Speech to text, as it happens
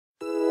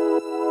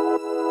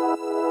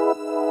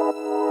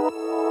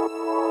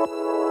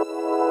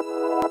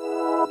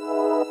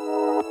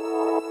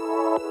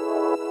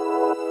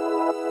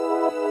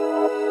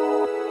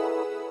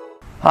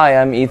Hi,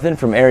 I'm Ethan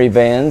from Aerie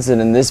Vans, and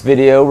in this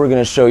video we're going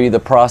to show you the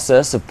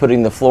process of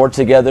putting the floor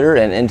together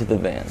and into the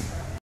van.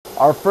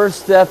 Our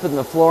first step in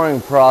the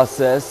flooring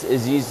process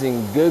is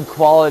using good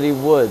quality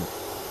wood,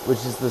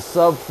 which is the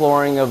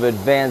subflooring of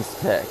Advanced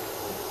Tech,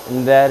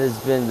 and that has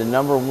been the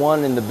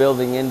 #1 in the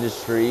building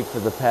industry for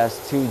the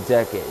past 2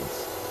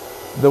 decades.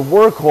 The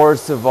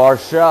workhorse of our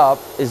shop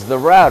is the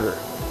router,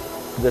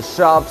 the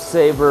Shop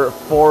Saver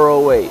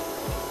 408.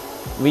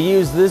 We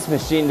use this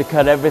machine to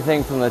cut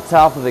everything from the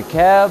top of the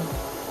cab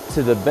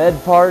to the bed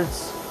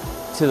parts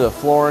to the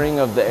flooring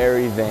of the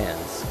Aerie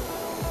Vans.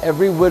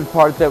 Every wood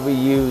part that we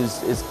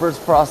use is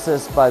first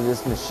processed by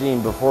this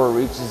machine before it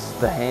reaches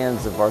the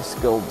hands of our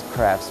skilled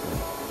craftsmen.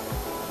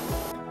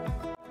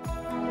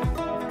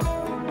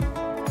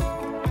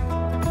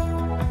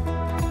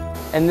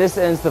 And this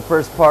ends the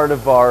first part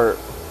of our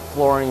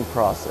flooring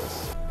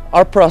process.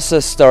 Our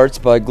process starts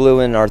by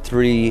gluing our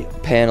 3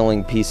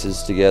 paneling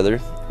pieces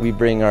together. We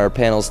bring our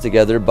panels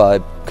together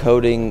by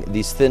coating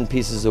these thin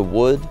pieces of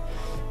wood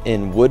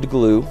in wood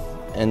glue,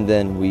 and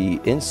then we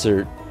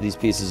insert these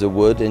pieces of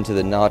wood into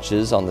the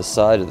notches on the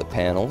side of the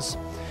panels,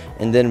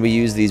 and then we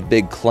use these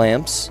big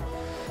clamps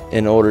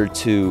in order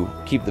to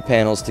keep the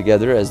panels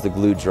together as the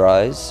glue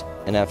dries.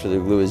 And after the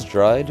glue is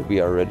dried, we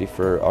are ready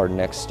for our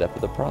next step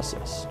of the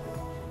process.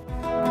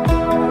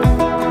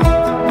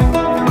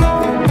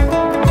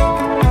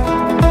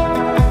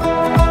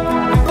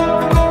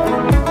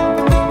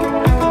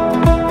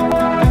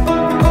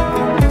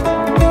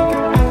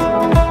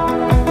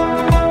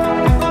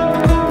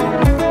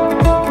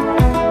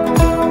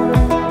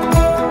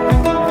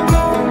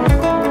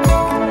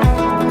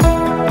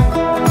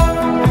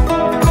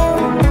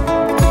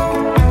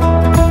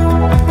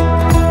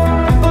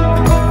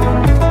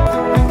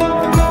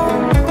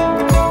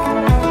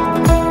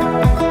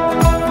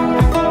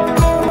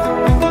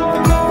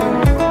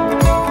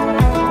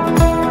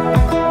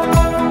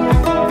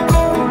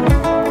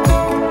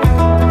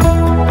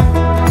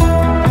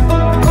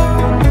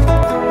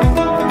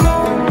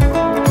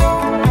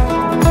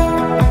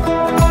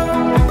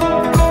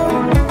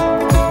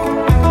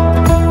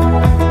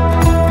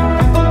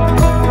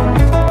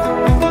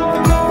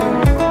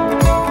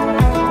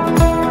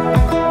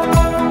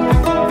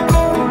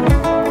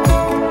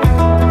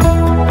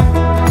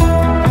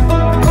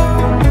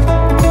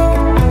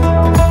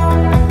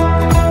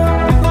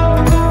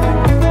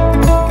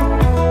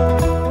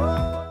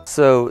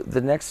 So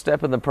the next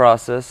step in the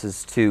process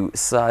is to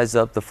size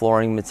up the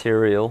flooring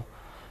material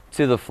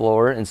to the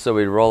floor, and so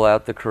we roll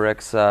out the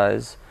correct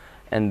size,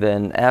 and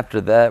then after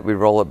that we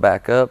roll it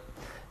back up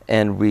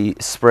and we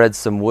spread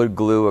some wood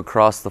glue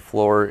across the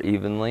floor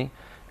evenly,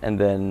 and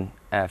then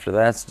after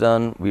that's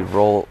done we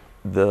roll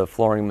the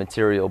flooring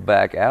material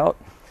back out,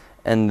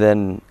 and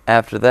then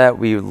after that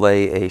we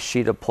lay a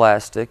sheet of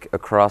plastic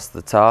across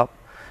the top,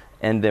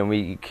 and then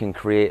we can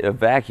create a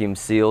vacuum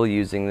seal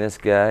using this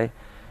guy.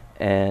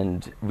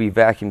 And we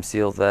vacuum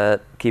seal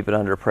that, keep it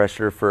under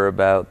pressure for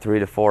about 3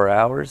 to 4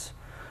 hours,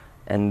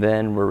 and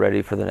then we're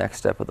ready for the next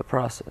step of the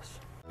process.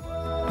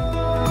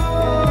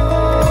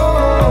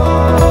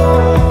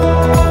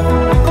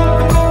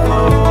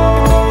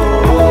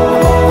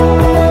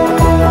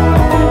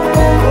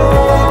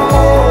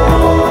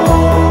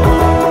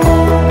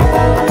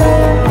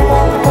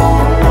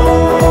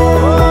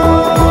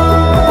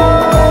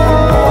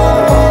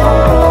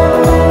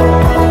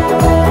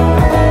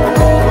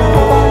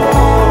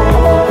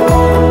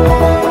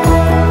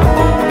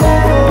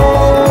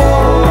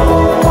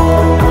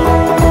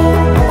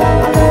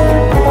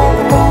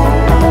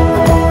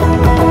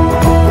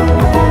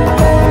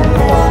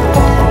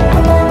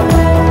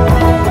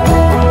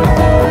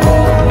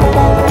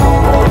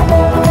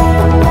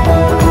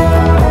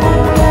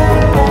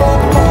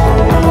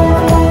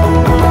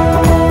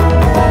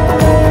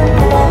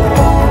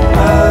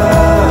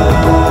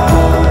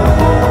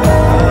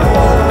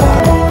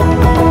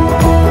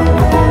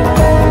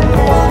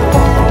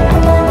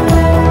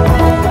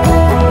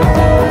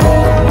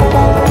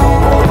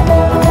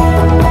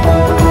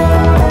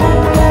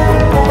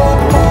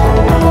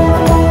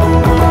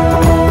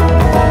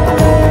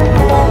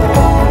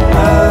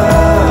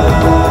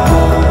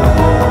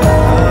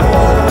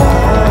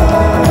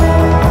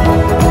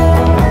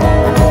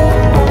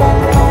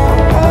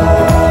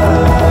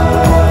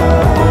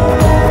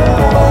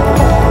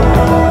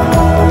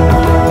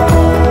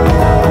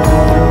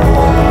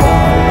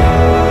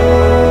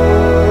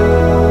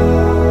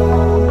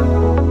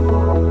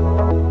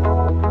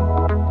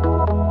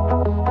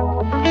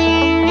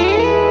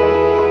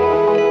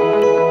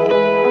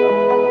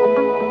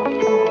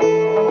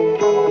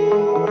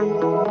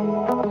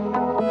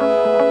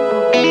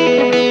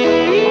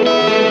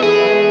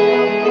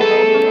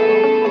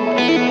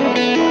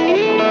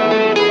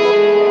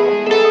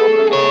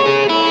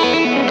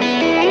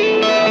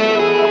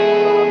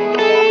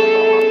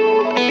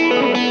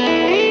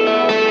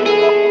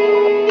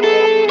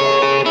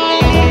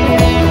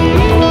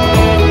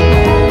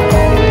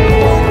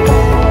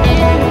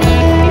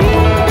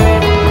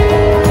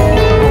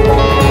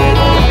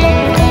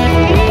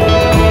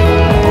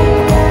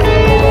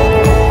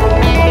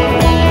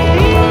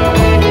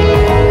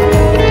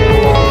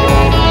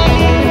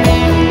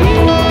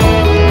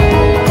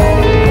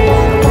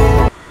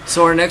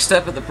 So our next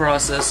step of the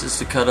process is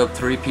to cut up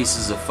 3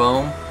 pieces of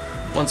foam.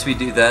 Once we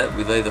do that,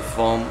 we lay the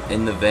foam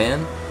in the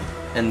van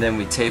and then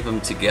we tape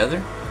them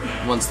together.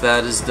 Once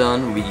that is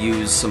done, we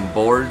use some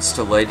boards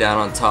to lay down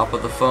on top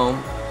of the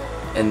foam,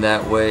 and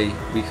that way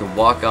we can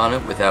walk on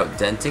it without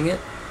denting it.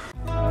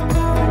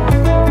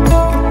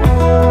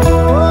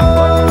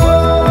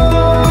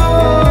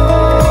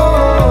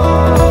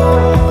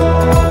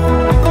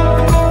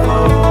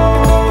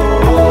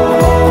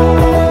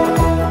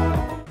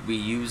 We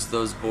use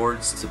those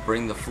boards to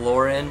bring the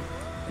floor in,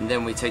 and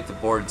then we take the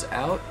boards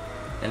out,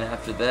 and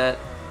after that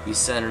we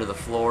center the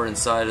floor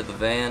inside of the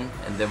van,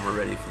 and then we're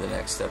ready for the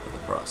next step of the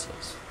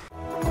process.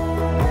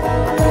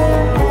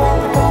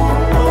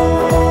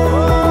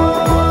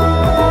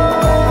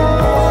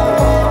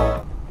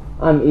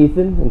 I'm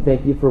Ethan, and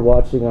thank you for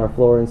watching our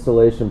floor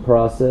installation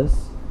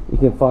process. You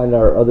can find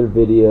our other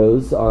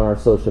videos on our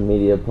social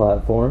media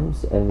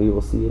platforms, and we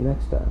will see you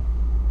next time.